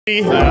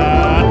The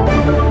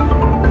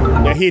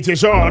heat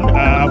is on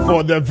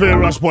for the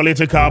various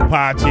political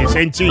parties.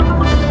 And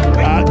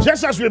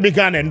just as we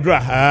began,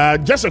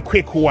 Endra, just a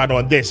quick one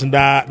on this.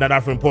 Ziega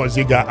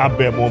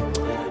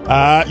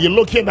you're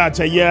looking at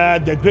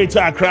the Greater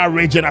Accra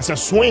region as a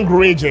swing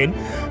region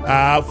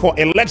for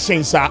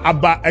elections.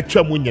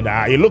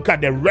 You look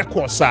at the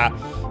records,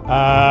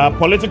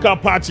 political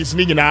parties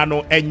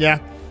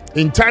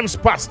in times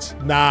past.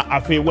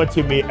 Now,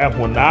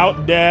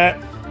 the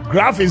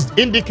graph is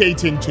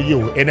indicating to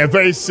you in a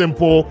very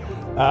simple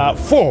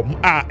form.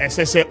 Now,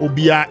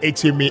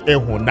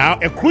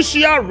 a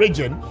crucial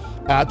region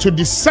to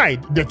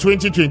decide the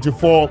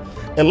 2024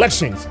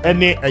 elections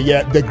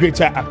the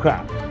Greater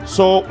Accra.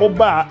 So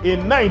Oba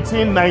in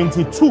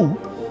 1992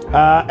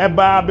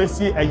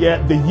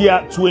 the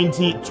year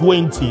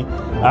 2020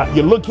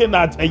 you're looking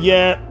at a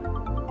year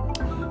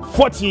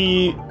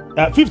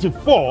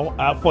 54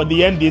 for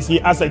the NDC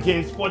as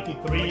against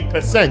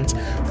 43%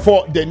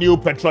 for the New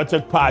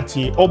Patriotic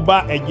Party.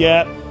 Oba a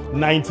year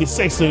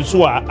 96 and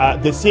so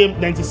the same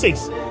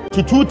 96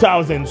 to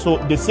 2000, so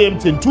the same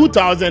thing.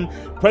 2000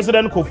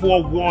 President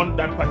Kufuor won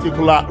that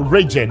particular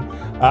region,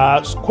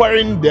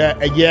 squaring the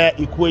year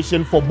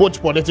equation for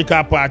both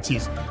political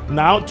parties.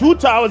 Now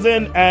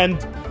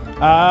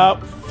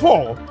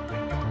 2004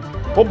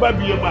 Oba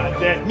Bioma,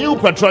 the New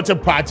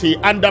Patriotic Party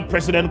under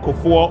President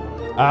Kufuor,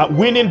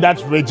 winning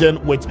that region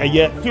with a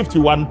year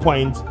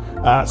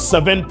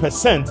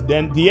 51.7%.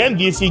 Then the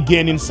NDC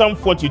gaining some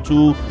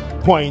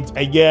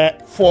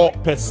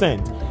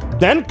 42.4%.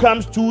 Then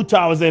comes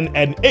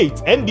 2008.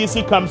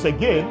 NDC comes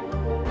again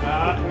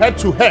head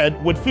to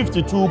head with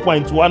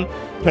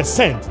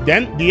 52.1%.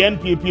 Then the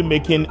NPP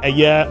making a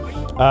year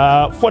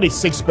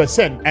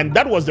 46%. And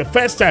that was the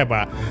first time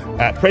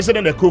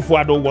President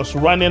Akufo-Addo was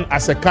running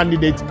as a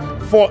candidate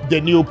for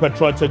the New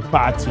Patriotic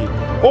Party.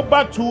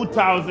 Over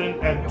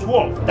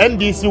 2012,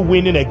 NDC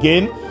winning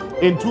again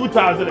in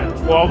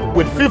 2012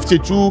 with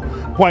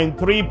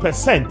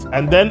 52.3%,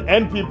 and then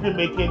NPP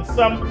making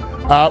some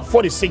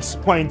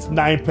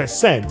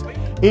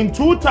 46.9%. In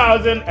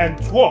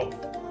 2012,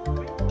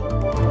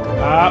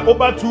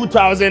 over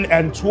 2012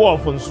 and so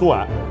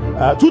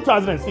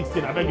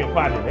 2016, I beg your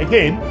pardon,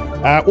 again,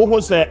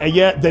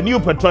 the New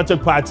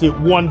Patriotic Party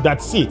won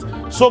that seat.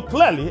 So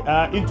clearly,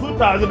 in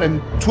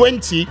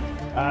 2020,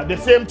 the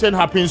same thing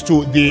happens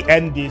to the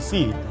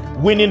NDC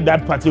winning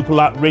that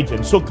particular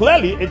region. So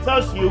clearly, it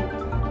tells you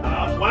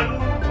 1,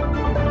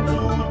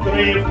 2,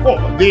 3, 4.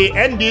 The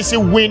NDC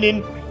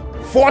winning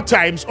 4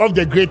 times of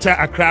the Greater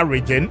Accra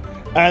region,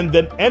 and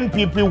the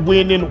NPP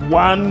winning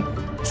 1,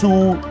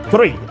 2,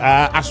 3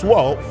 as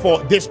well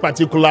for this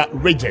particular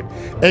region.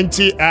 And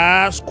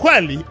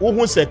squarely,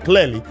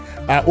 clearly,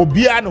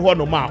 Obian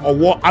Honoma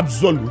or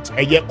absolute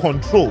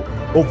control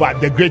over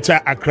the Greater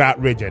Accra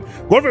region.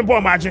 Government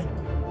Paul Margin,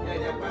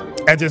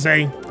 as you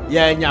say,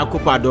 yeah,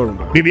 Nyakupa Dorum.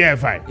 BBF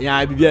fine.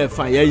 Yeah, BBF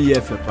fine. Yeah,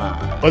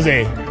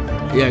 Jose.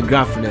 Yeah,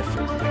 graph nefe.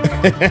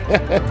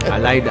 I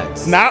like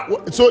that. Now,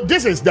 so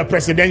this is the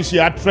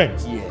presidential trend.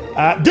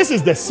 Yeah. This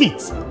is the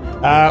seat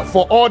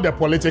for all the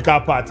political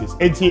parties.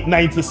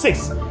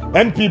 1996,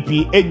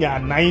 NPP enya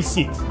 9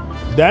 seats.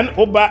 Then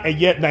over a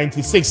year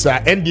 96,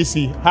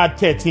 NDC had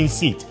 13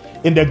 seats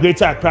in the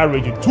Greater Accra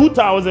region.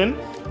 2000,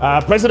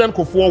 President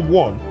Kufuor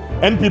won.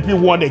 NPP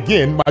won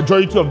again,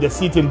 majority of the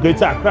seats in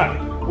Greater Accra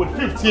with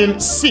 15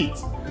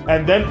 seats.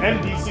 And then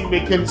NDC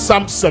making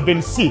some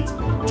 7 seats.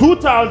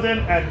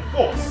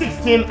 2004,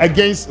 16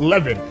 against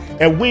 11,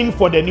 a win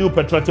for the New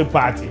Patriotic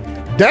Party.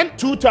 Then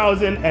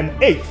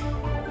 2008,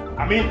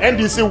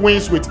 NDC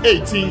wins with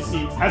 18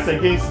 seats as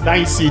against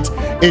 9 seats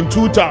in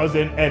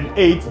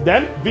 2008.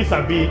 Then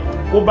vis-a-vis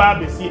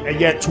Obabesi a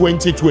year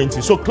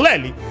 2020. So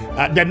clearly,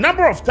 the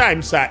number of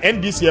times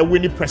NDC are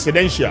winning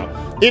presidential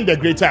in the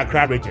Greater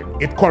Accra region,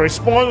 it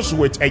corresponds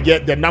with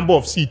the number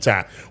of seats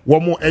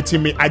Womo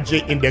Etimi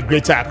Aje in the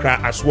Greater Accra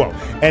as well.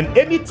 And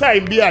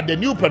anytime the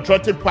New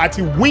Patriotic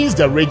Party wins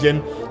the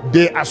region,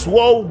 they as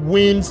well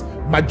wins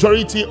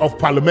majority of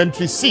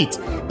parliamentary seats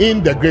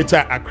in the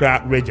Greater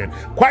Accra region.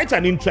 Quite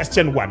an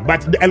interesting one,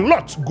 but a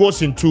lot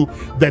goes into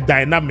the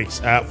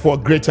dynamics for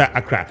Greater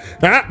Accra.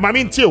 Now,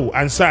 Mamin Tio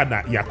and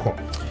Sana Yako.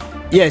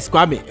 Yes,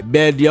 Kwame,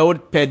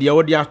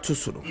 Pediodia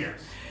Tusuru. Yes.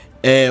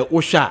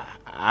 Osha,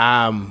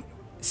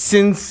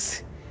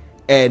 since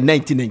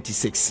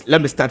 1996,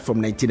 let me start from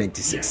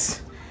 1996.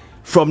 Yes.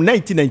 From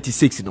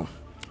 1996, you know,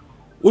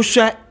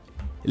 Osha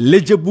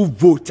legible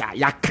voter,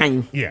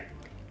 yakan. Yeah.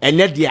 And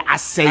yet they are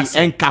saying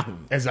enkahu.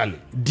 Exactly.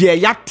 They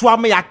ya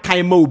tuama ya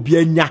kaima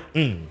ubienya.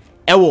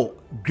 Ewo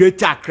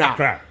Greater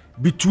Accra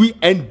between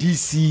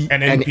NDC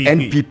and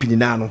NPP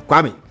nano.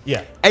 Kwame.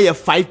 Yeah.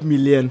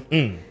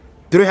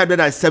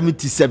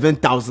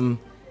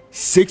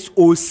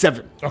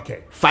 5,377,607. Okay.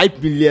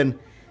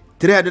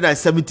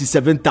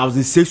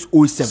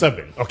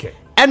 5,377,607. Okay.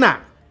 Ena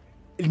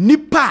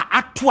nipa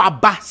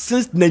atuaba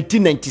since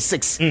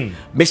 1996.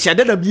 Me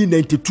shade na bi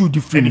 92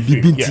 different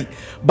bibinti.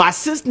 But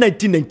since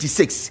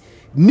 1996,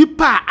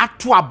 nipa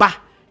atuaba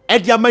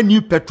Ediama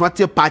New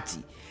Patriotic Party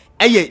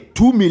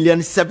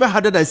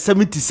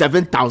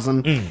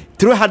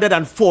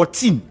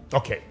 2,777,314.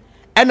 Okay.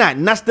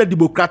 And National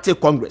Democratic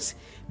Congress,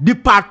 the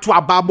part to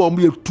about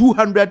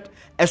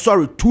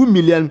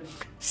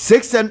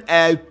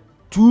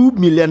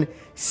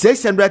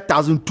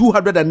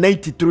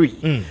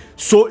 2,600,293.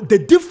 So the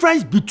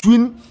difference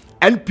between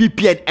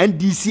NPP and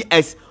NDC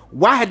is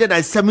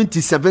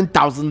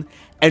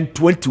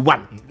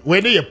 177,021.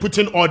 When you're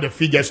putting all the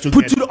figures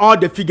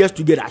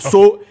together. Okay.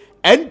 So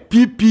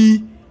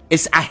NPP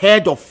is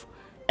ahead of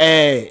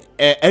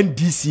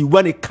NDC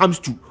when it comes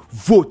to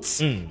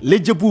votes,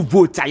 legible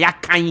votes.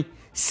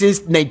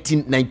 Since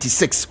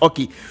 1996.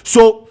 Okay,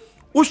 so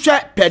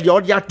usha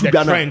period to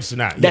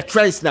the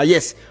trends now.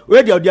 Yes,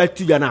 where the other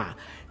two now.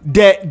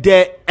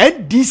 The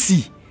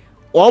NDC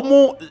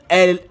almost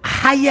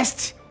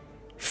highest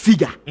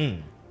figure.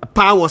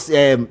 Power was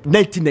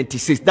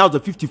 1996. That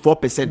was the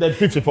 54%. Then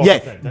 54%.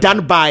 Yeah,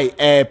 done by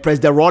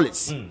President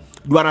Rawlings.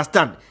 You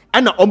understand?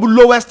 And the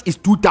lowest is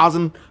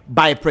 2000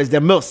 by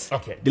President Mills.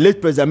 Okay. The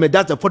late President Mills,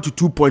 that's a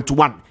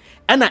 42.1.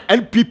 And the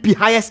LPP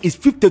highest is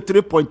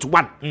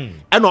 53.1.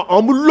 And the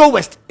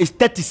lowest is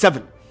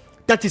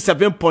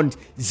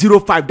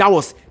 37.05. That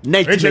was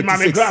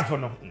 1996.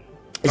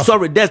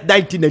 Sorry, that's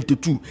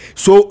 1992.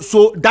 So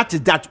that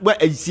is that where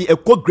you see a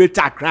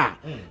Greater Accra.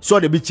 So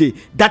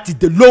that is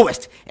the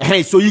lowest.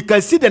 So you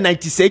can see the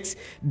 96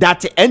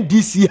 that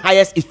NDC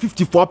highest is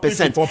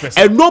 54%.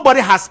 And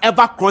nobody has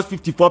ever crossed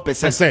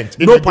 54%.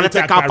 No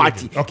political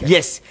party. Okay.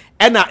 Yes,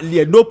 and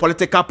no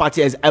political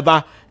party has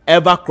ever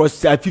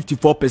crossed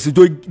 54%. So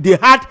they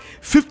had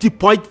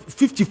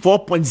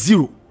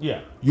 54.0.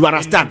 Yeah, you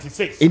understand?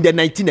 In the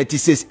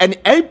 1996, and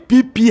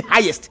NPP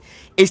highest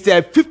is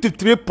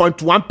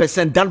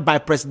 53.1% done by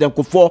President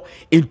Kufuor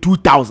in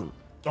 2000.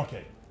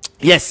 Okay.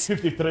 Yes.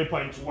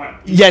 53.1.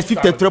 Yes,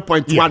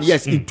 53.1.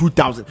 Yes, in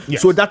 2000.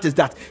 Yes. So that is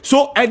that.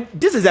 So and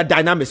this is a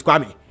dynamic,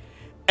 Kwame.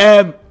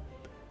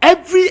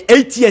 Every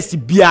 8 years,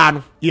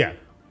 Biano. Yeah.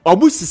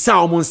 Almost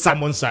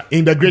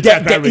in the Greater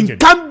Accra region. The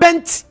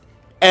incumbent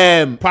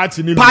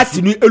party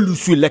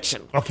lose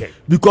election. Okay.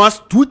 Because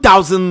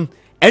 2000.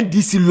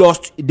 NDC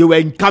lost, they were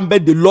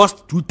incumbent, they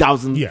lost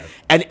 2000. Yeah.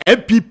 And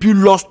MPP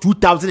lost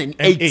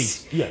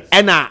 2008. Yes.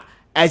 And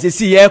as you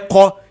see here,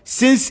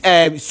 since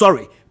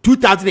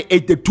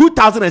 2008, the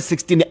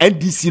 2016, the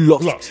NDC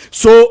lost.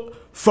 So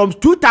from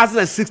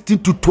 2016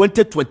 to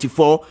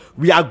 2024,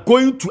 we are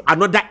going to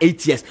another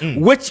 8 years,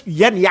 which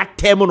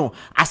terminal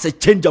as a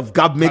change of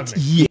government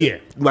year. Yeah.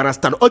 You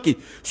understand? Okay.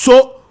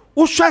 So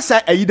Usha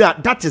say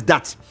that is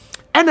that.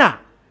 And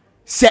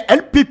say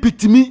LPP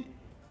to me.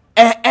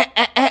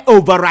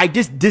 Override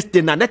this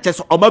thing and let us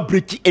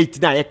break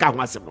 8 now. You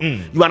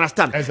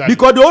understand? Exactly.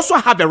 Because they also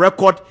have a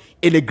record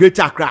in the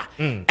Greater Accra.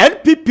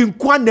 NPP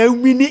Nkwana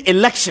winning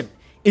election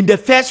in the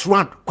first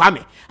round.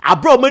 Kwame,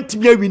 Abraham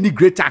Timia winning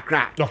Greater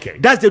Accra. Okay.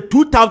 That's the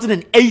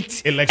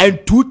 2008 election.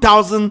 And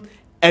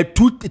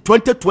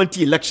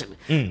 2020 election.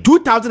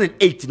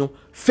 2008,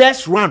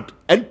 first round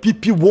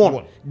NPP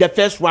won the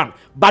first round,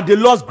 but they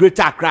lost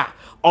Greater Accra.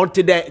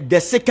 Until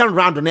the second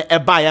round on we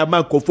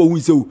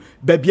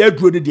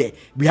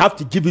have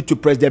to give it to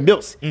President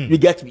Mills. You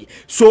get me?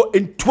 So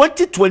in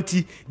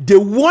 2020, they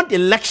won the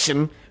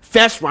election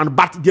first round,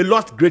 but they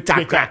lost Greater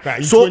Accra.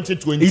 In So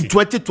 2020. in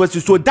 2020,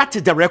 so that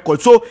is the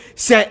record. So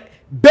say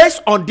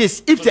based on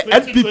this, if the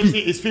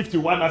NPP is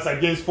 51 as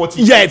against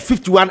 40,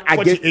 51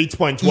 against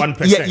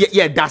 48.1%.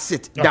 Yeah, that's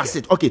it. That's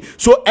it. Okay.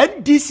 So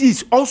NDC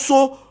is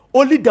also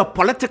only the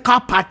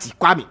political party,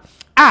 Kwame.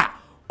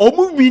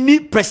 Omu wini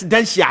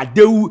presidential,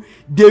 they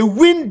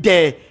win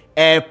the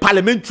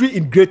parliamentary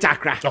in Greater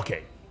Accra.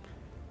 Okay.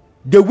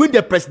 They win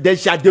the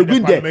presidential, they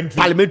win the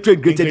parliamentary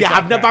in Greater. They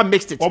have never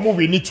mixed it. Omu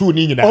wini two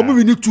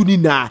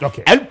nina.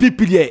 Okay.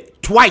 LPP there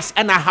twice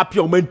and I happy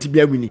omen to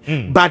be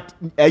winning. But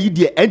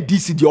the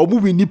NDC the omu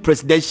wini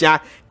presidential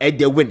and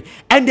they win.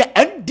 And the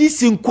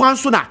NDC in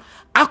Kwansona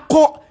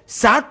ako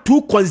sa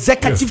 2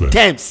 consecutive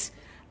terms.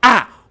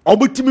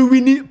 Omu timi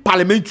wini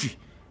parliamentary.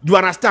 You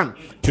understand?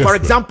 For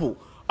example,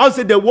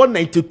 also they won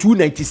 92,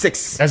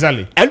 96.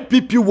 Exactly.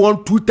 NPP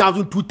won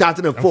 2000,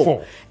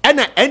 2004. And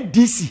the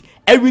NDC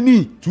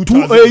winning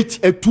 2008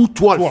 and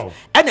 2012.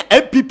 And the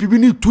NPP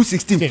winning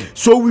 2016.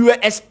 So we were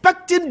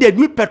expecting the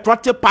new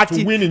patriotic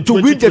party to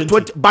win the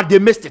 20, but they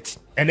missed it.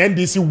 And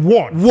NDC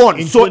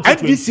won. So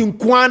NDC in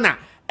Kwana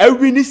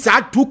winning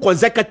 2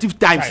 consecutive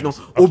times.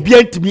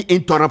 Obedient to be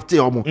interrupted.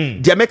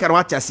 Jamaica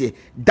what I say.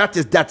 That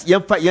is that.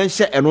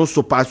 Yenfa and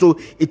also pass. So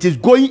it is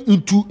going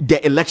into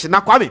the election. Now,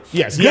 Kwame.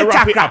 Yes. Greater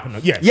Accra.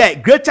 Yes. Yeah.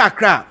 Greater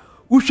Accra.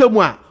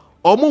 Ushemwa.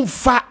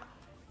 Omunfa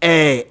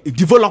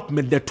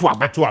development the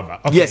Tuaba.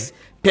 Okay. Yes.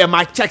 Per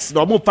my checks,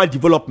 the Omunfa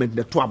development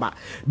the Tuaba.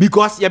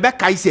 Because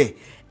Yabeka say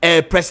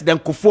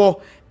President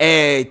Kufuor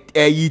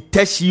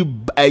Teshi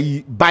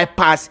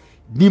bypass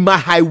Nima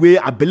Highway,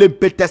 Abelem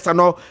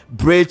Petesano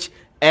Bridge.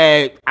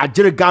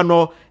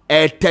 Ajerigano,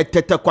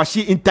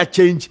 Tetekwashi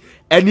interchange,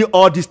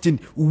 all this thing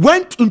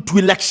went into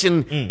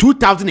election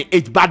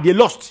 2008, but they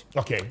lost.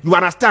 Okay. You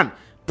understand?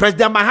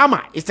 President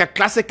Mahama is a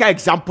classical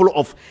example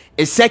of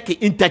a Seki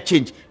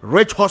interchange,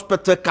 Rich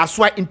Hospital,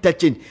 Kaswa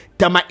interchange,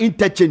 Tama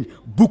interchange,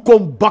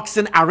 Bukom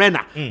boxing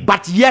arena.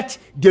 But yet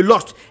they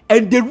lost.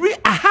 And the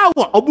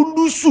Ahawa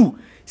Obundusu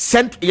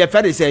sent your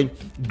friend saying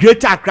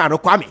Greater Accra no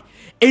Kwame.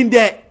 In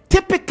the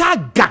typical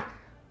gang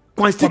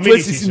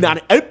constituencies in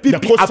the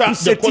LPP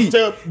appreciate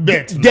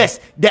yes,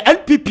 the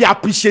LPP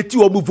appreciate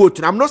your vote.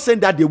 And I'm not saying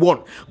that they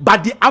won,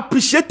 but they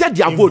appreciated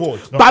their vote.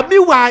 Okay. But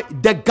meanwhile,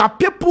 the Ga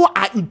people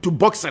are into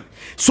boxing.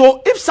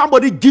 So if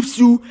somebody gives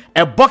you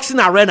a boxing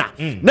arena,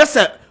 let's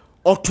say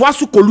or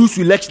twice Kolusu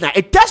election,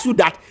 it tells you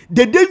that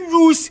they didn't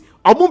use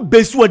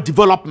based on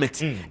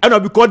development.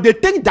 And because they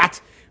think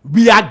that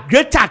we are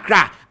Greater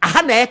Accra,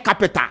 a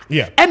capital.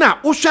 And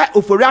Usha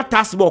Oforia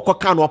task or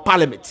Kokano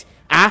parliament.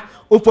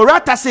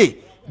 Oforia say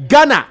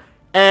Ghana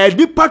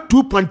nipa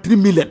 2.3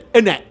 million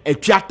in a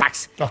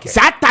tax.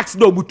 That tax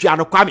no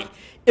mutiano kwame.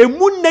 A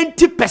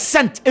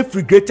 90%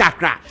 every Greater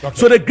Accra.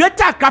 So the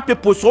Greater Accra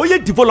people so your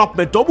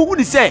development.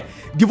 Obu say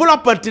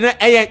development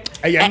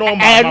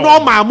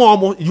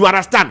normal. You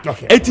understand?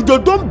 It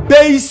don't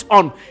base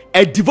on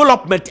a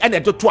development and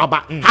a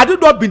toaba. Had it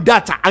not been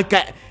that,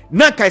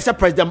 Nanka is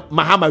President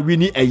Mahama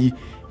winning a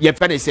year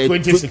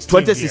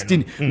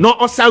 2016. No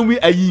Osanwi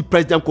a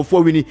President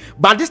Kofo winning.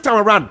 But this time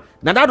around,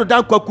 Nanado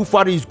Danko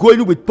Kufari is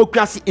going with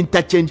Pokrasi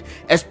interchange,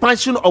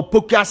 expansion of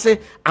Pokrasi,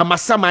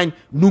 Amasaman,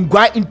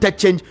 Nungwa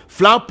interchange,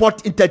 Flower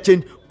Pot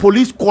interchange,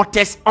 police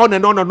quarters, on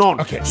and on and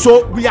on.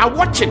 So we are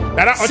watching.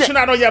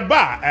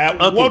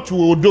 What we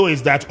will do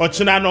is that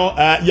Ochinano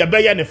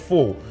Yabaya ne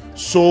 4.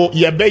 So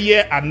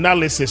Yabaya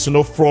analysis,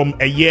 from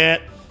a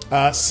year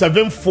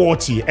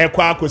 740,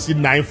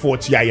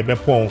 940,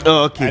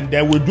 and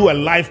then we'll do a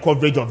live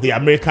coverage of the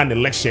American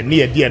election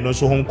near the and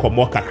also home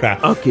Kakra.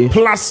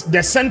 Plus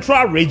the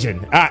central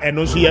region, and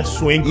also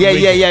swing.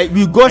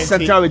 We go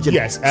central region.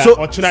 Yes.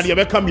 So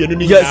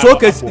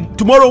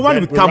tomorrow when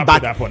we come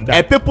back,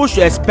 people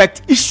should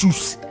expect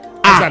issues.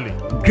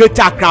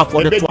 Greater Accra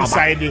for the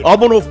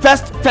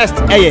first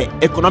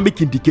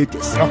economic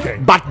indicators.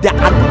 But there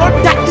are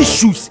other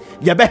issues.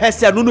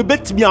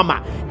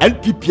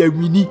 LPP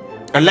winning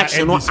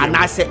election and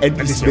I say they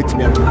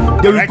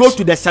will go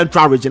to the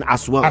central region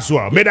as well.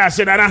 May I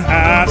say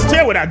that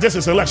stay with us. This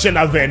is election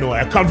avenue,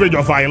 a coverage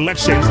of our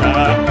elections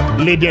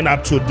leading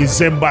up to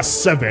December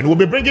 7. We'll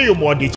be bringing you more details.